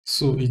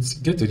So it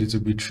gets a little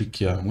bit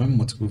trickier when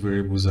multiple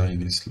variables are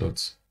in a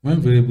slot. When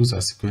variables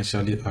are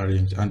sequentially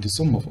arranged and the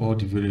sum of all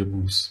the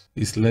variables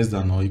is less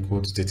than or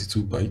equal to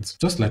 32 bytes,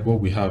 just like what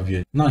we have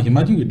here. Now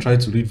imagine we try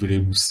to read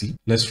variable C.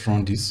 Let's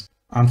run this.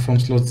 And from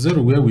slot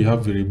 0 where we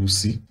have variable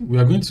C, we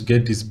are going to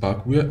get this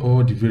back where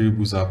all the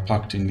variables are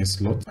packed in a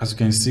slot. As you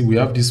can see, we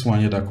have this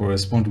one here that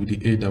corresponds with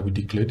the A that we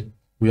declared.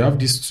 We have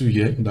this 2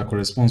 here that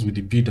corresponds with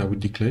the B that we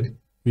declared.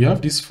 We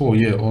have this 4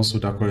 here also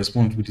that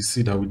corresponds with the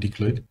C that we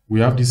declared. We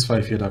have this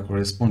 5 here that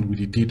corresponds with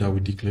the D that we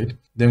declared.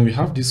 Then we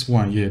have this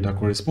 1 here that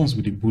corresponds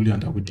with the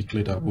boolean that we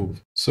declared above.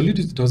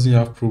 Solidity doesn't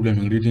have problem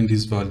in reading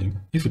this value.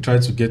 If we try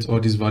to get all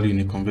this value in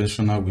a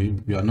conventional way,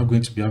 we are not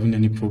going to be having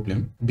any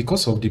problem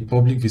because of the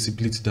public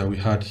visibility that we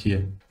had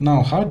here.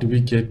 Now, how do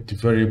we get the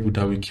variable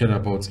that we care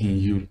about in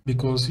YUL?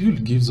 Because YUL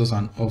gives us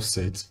an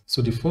offset.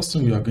 So the first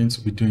thing we are going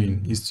to be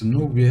doing is to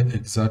know where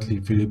exactly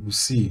variable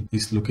C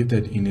is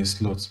located in a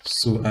slot.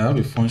 So I have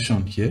a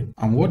function here,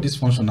 and what this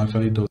function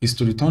actually does is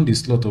to return the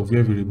slot of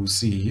where variable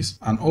C is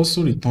and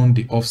also return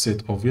the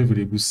offset of where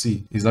variable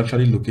C is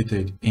actually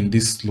located in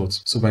this slot.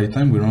 So by the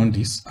time we run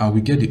this and we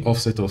get the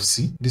offset of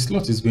C, the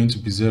slot is going to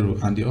be 0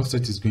 and the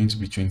offset is going to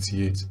be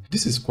 28.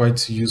 This is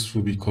quite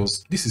useful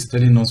because this is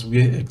telling us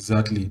where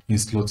exactly in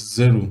slot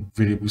 0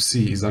 variable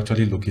C is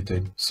actually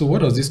located. So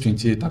what does this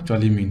 28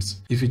 actually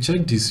means? If you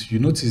check this, you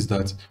notice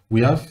that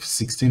we have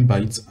 16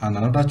 bytes and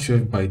another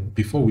 12 bytes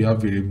before we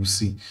have variable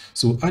C.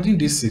 So adding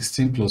this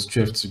 16 plus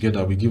 12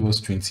 together will give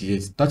us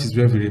 28. That is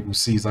where variable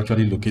C is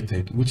actually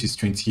located, which is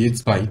 28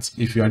 bytes.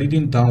 If you are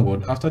reading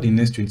downward, after the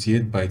next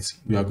 28 bytes,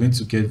 we are going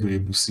to get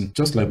variable C.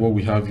 Just like what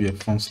we have here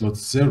from slot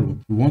 0,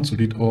 we want to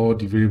read all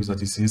the variables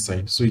that is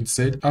inside. So it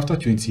said after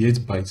 28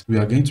 bytes, we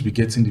are going to be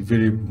getting the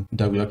variable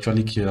that we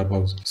actually care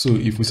about. So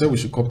if we say we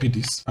should copy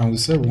this and we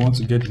say we want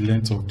to get the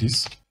length of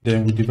this,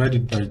 then we divide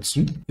it by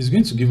 2, it's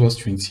going to give us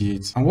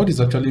 28. And what this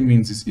actually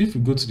means is if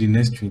we go to the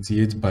next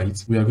 28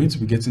 bytes, we are going to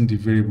be getting the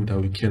variable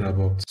that we care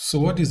about. So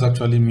what this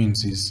actually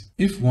means is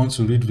if we want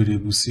to read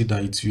variable C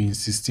that it's in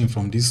 16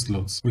 from this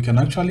slot, we can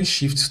actually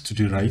shift to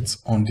the right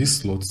on this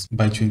slot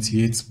by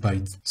 28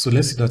 bytes. So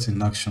let's see that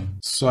in action.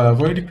 So I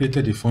have already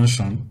created a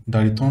function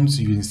that returns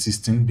in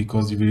 16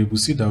 because the variable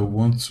C that we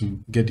want to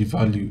get the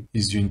value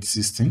is in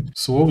 16.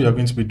 So what we are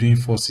going to be doing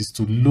first is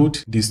to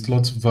load the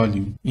slot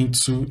value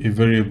into a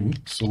variable.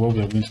 So what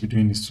we are going to be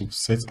doing is to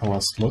set our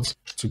slot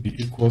to be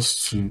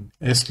equals to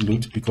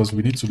sload because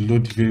we need to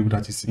load the variable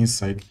that is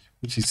inside,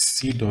 which is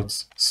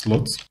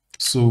c.slot.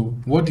 So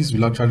what this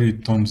will actually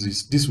return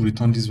is this will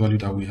return this value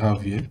that we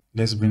have here.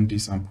 Let's bring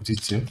this and put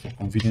it here for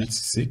convenience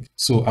sake.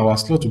 So our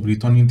slot will be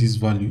returning this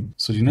value.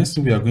 So the next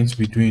thing we are going to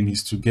be doing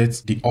is to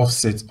get the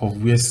offset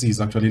of where C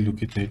is actually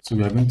located. So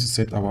we are going to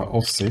set our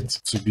offset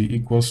to be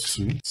equals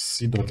to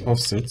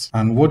c.offset.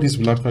 And what this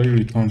will actually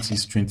return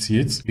is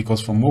 28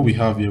 because from what we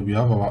have here, we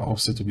have our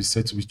offset to be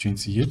set to be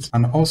 28.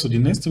 And also the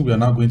next thing we are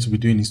now going to be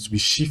doing is to be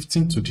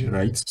shifting to the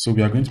right. So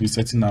we are going to be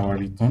setting our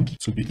return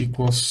to be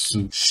equals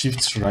to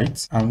shift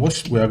right. And what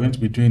we are going to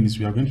be doing is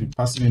we are going to be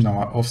passing in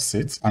our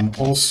offset, and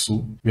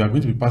also we are going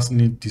to be passing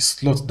in the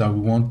slot that we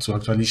want to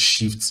actually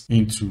shift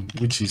into,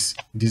 which is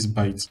this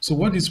byte. So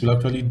what this will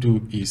actually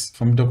do is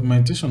from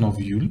documentation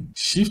of YUL,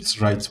 shift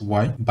right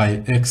Y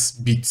by X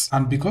bits.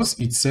 And because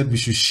it said we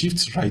should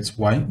shift right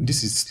Y,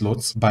 this is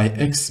slot by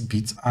X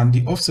bit, and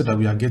the offset that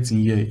we are getting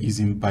here is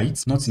in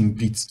bytes, not in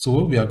bits. So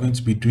what we are going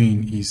to be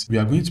doing is we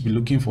are going to be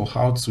looking for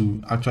how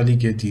to actually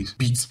get the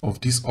bits of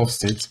this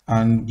offset.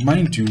 And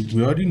mind you,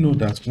 we already know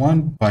that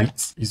 1 byte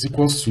is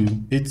equals to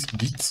 8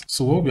 bits.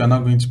 So what we are now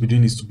going to be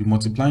doing is to be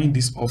multiplying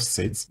this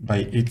offset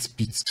by 8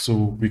 bits. So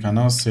we can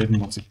now say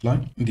multiply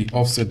the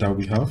offset that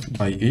we have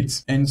by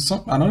 8. And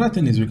another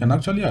thing is we can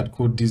actually add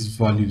code these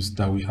values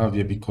that we have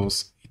here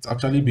because it's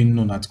actually been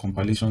known at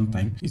compilation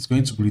time. It's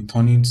going to be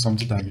returning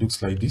something that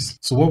looks like this.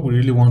 So what we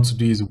really want to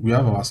do is we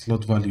have our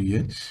slot value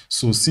here.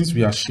 So since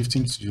we are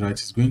shifting to the right,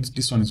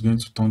 this one is going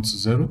to turn to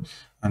 0.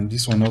 And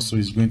this one also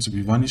is going to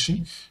be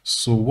vanishing.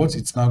 So what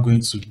it's now going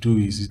to do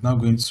is it's now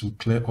going to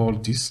clear all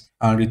this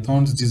and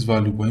returns this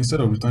value, but instead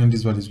of returning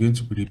this value, it's going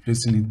to be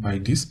replacing it by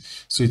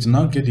this. So it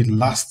now get the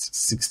last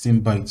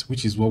 16 bytes,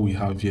 which is what we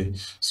have here.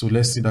 So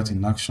let's see that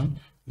in action.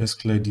 Let's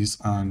clear this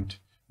and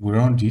we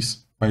run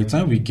this. By the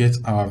time we get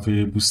our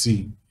variable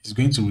C, it's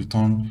going to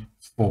return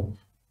 4,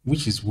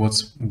 which is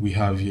what we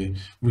have here.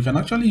 We can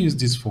actually use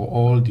this for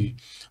all the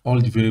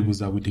variables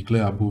that we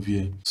declare above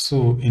here.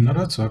 So in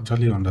order to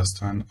actually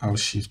understand how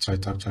shift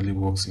right actually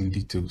works in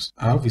details,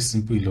 I have a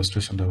simple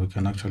illustration that we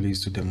can actually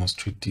use to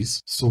demonstrate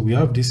this. So we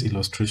have this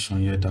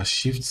illustration here that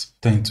shifts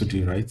 10 to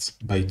the right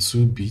by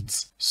 2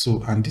 bits.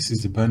 So, and this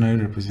is the binary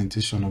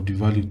representation of the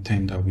value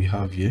 10 that we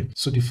have here.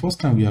 So the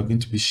first time we are going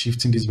to be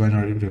shifting this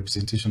binary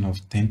representation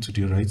of 10 to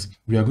the right,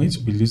 we are going to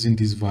be losing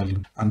this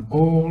value, and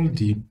all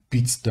the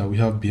bits that we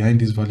have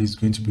behind this value is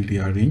going to be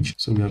rearranged.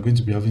 So we are going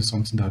to be having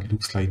something that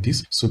looks like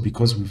this. So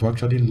because we've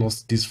actually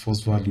lost this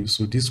first value,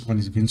 so this one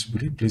is going to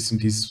be replacing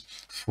this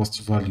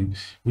first value,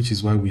 which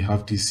is why we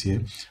have this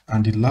here.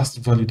 And the last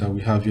value that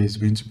we have here is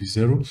going to be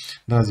 0.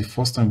 That's the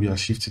first time we are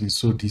shifting it.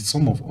 So the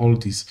sum of all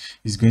this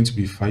is going to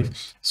be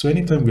 5. So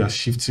anytime we are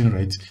shifting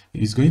right,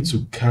 it is going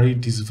to carry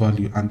this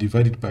value and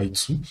divide it by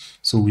 2.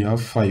 So we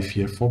have 5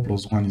 here. 4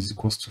 plus 1 is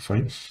equals to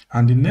 5.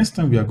 And the next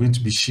time we are going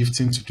to be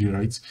shifting to the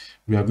right,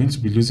 we are going to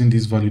be losing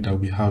this value that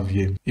we have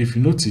here. If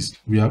you notice,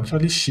 we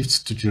actually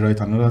shift to the right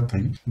another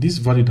time. This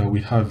value that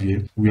we have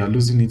here, we are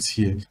losing it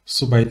here.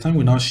 So by the time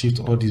we now shift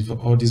all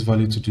this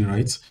value to the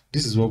right,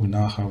 this is what we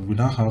now have. We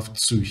now have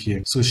 2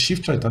 here. So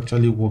shift right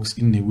actually works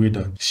in a way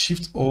that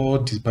shift all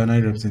the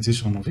binary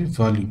representation of a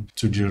value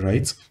to the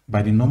right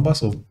by the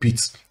numbers of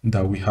bits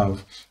that we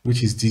have,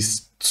 which is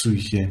this 2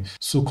 here.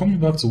 So coming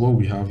back to what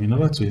we have, in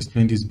order to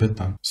explain this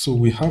better, so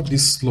we have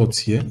this slot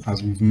here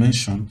as we've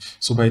mentioned.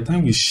 So by the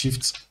time we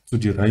shift to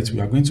the right, we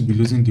are going to be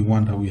losing the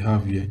one that we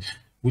have here,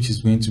 which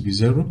is going to be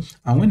 0.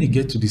 And when you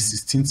get to the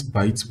 16th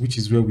byte, which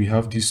is where we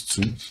have this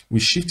 2, we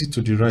shift it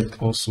to the right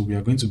also, we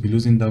are going to be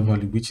losing that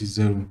value, which is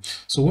 0.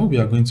 So what we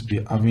are going to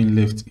be having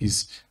left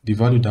is the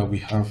value that we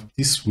have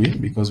this way,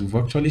 because we've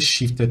actually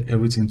shifted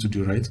everything to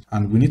the right,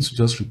 and we need to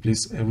just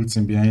replace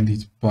everything behind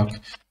it back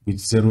with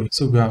 0.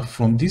 So we are,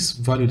 from this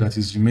value that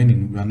is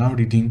remaining, we are now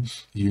reading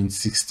unit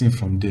 16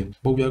 from there.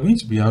 But we are going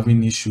to be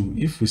having issue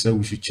if we say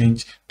we should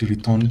change the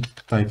return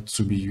type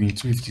to be unit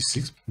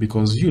 256,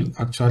 because YUL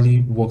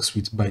actually works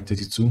with byte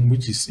 32,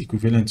 which is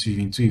equivalent to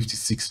unit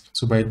 256.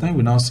 So by the time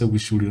we now say we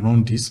should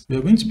rerun this, we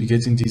are going to be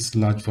getting this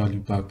large value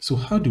back. So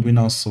how do we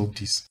now solve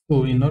this?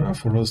 So in order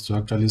for us to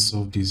actually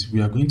solve this,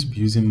 we are going to be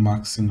using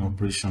maxing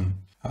operation.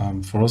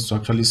 For us to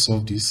actually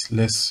solve this,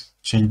 let's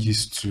change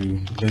this to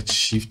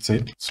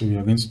shifted. So we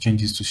are going to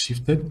change this to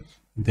shifted.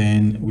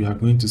 Then we are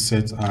going to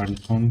set our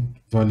return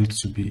value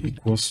to be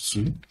equals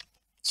to.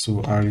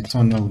 So our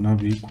return now will now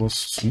be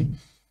equals to.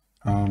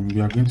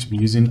 We are going to be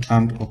using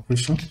AND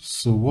operation.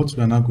 So what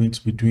we are now going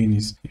to be doing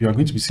is, you are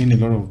going to be seeing a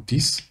lot of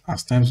this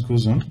as time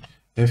goes on.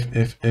 F.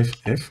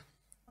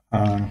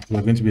 We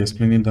are going to be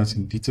explaining that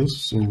in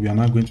details. So we are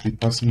now going to be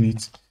passing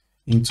it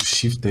into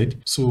shifted.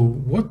 So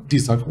what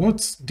this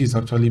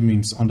actually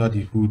means under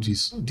the hood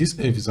is, this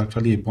F is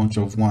actually a bunch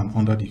of 1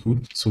 under the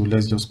hood. So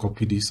let's just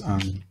copy this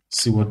and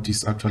see what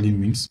this actually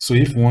means. So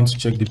if we want to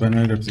check the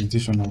binary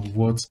representation of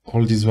what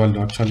all this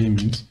value actually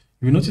means,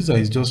 you notice that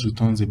it just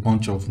returns a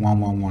bunch of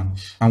 111,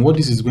 and what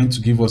this is going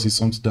to give us is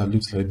something that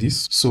looks like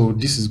this. So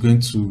this is going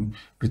to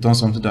return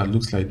something that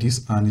looks like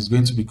this, and it's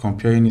going to be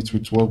comparing it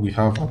with what we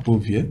have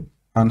above here.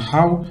 And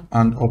how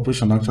an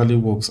operation actually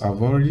works,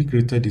 I've already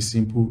created a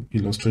simple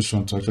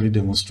illustration to actually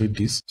demonstrate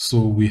this.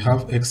 So we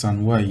have x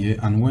and y here,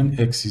 and when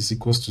x is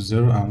equals to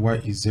 0 and y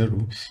is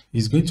 0,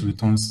 it's going to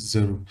return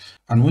 0.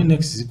 And when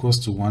x is equals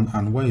to 1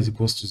 and y is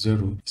equals to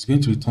 0, it's going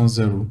to return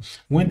 0.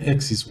 When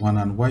x is 1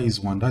 and y is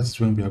 1, that is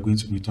when we are going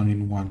to be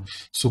returning 1.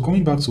 So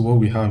coming back to what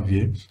we have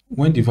here,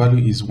 when the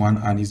value is 1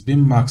 and it's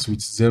being maxed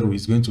with 0,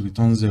 it's going to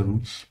return 0.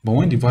 But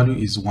when the value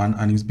is 1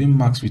 and it's being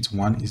maxed with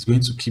 1, it's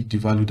going to keep the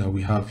value that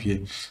we have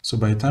here.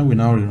 So by the time we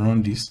now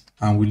rerun this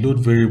and we load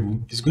variable,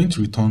 it's going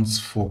to return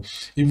 4,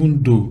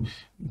 even though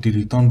the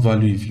return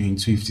value is in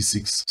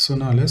 256. So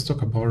now let's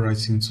talk about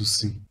writing to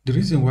C. The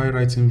reason why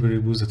writing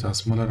variables that are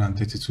smaller than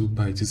 32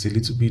 bytes is a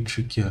little bit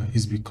trickier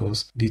is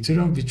because the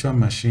Ethereum virtual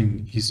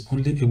machine is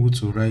only able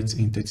to write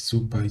in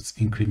 32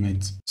 bytes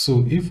increments.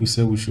 So if we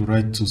say we should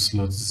write to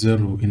slot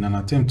 0 in an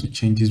attempt to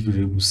change this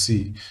variable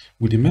C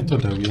with the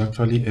method that we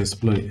actually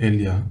explored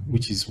earlier,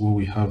 which is what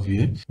we have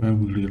here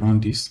when we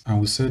rerun this, and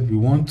we said we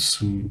want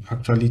to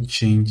actually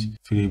change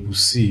variable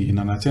C in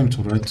an attempt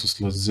to write to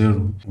slot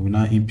 0, we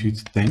now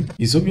input 10.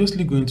 It's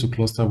obviously going to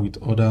cluster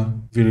with other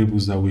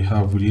variables that we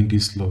have within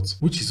this slot,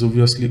 which is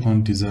obviously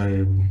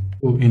undesirable.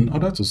 So in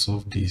order to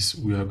solve this,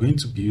 we are going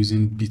to be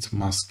using bit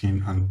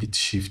masking and bit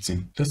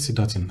shifting. Let's see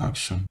that in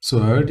action. So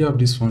I already have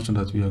this function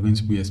that we are going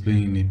to be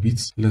explaining in a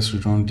bit. Let's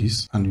rerun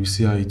this and we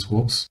see how it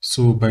works.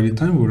 So by the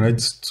time we write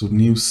to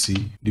new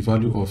C, the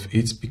value of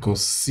 8,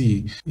 because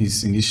C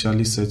is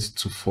initially set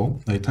to 4,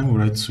 by the time we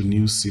write to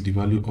new C, the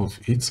value of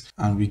 8,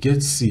 and we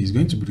get C, is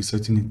going to be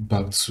resetting it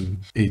back to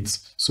 8.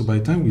 So by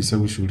the time we say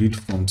we should read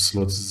from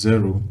slot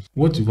 0,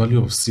 what the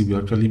value of C will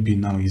actually be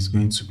now is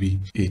going to be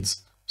 8.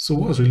 So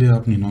what's really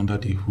happening under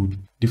the hood?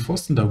 The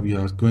first thing that we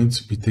are going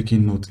to be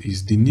taking note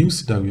is the new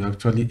C that we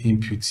actually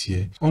input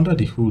here under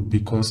the hood,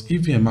 because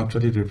EVM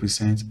actually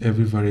represents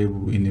every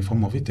variable in the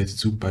form of a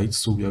 32 bytes.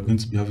 So we are going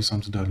to be having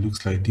something that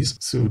looks like this.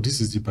 So this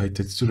is the byte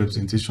 32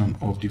 representation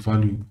of the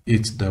value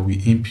 8 that we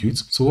input.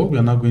 So what we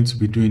are now going to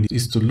be doing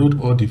is to load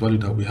all the value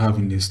that we have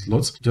in the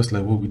slots, just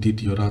like what we did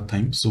the other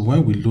time. So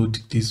when we load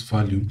this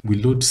value, we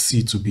load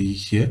C to be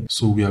here.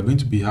 So we are going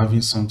to be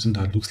having something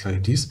that looks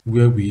like this,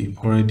 where we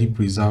already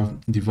preserve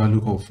the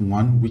value of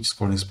 1, which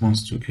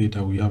corresponds to to A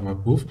that we have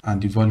above,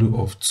 and the value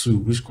of 2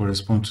 which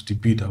corresponds to the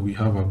B that we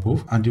have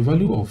above, and the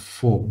value of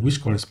 4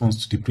 which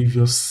corresponds to the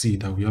previous C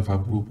that we have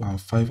above, and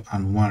 5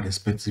 and 1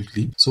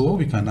 respectively. So what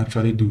we can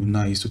actually do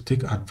now is to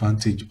take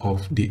advantage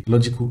of the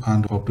logical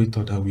AND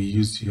operator that we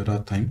used the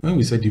other time. When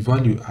we say the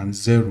value and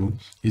 0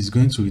 is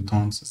going to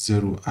return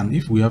 0, and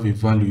if we have a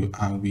value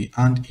and we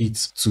AND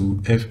it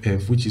to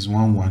FF which is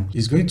 1 1,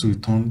 it's going to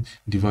return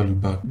the value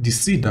back. The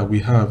C that we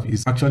have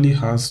is actually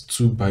has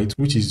 2 bytes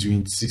which is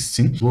doing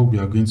 16, what we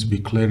are going to be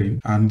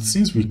clearing, and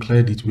since we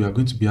cleared it, we are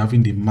going to be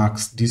having the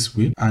max this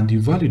way, and the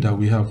value that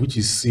we have which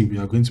is C, we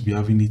are going to be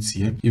having it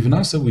here. If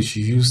now say we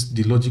should use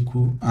the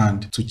logical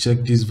AND to check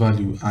this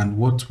value and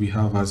what we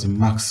have as a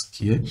max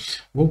here,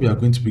 what we are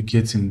going to be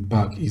getting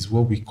back is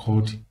what we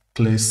called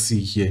clear C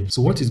here.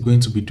 So what it's going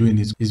to be doing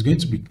is it's going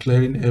to be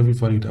clearing every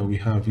value that we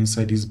have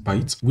inside this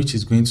byte, which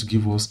is going to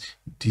give us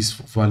this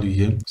value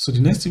here. So the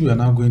next thing we are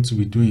now going to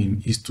be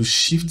doing is to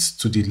shift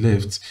to the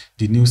left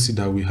the new C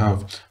that we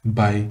have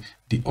by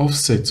the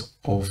offset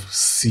of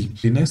C.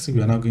 The next thing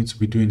we are now going to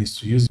be doing is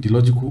to use the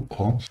logical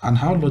OR, and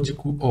how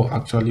logical OR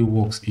actually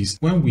works is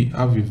when we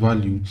have a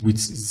value with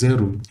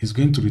 0, it's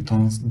going to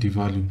return the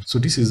value. So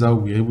this is how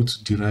we're able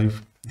to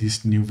derive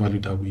this new value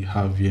that we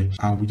have here,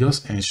 and we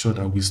just ensure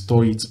that we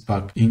store it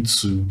back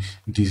into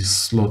the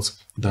slot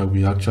that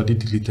we actually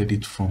deleted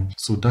it from.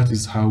 So that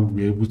is how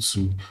we're able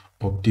to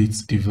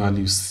update the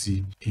value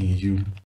C in YUL.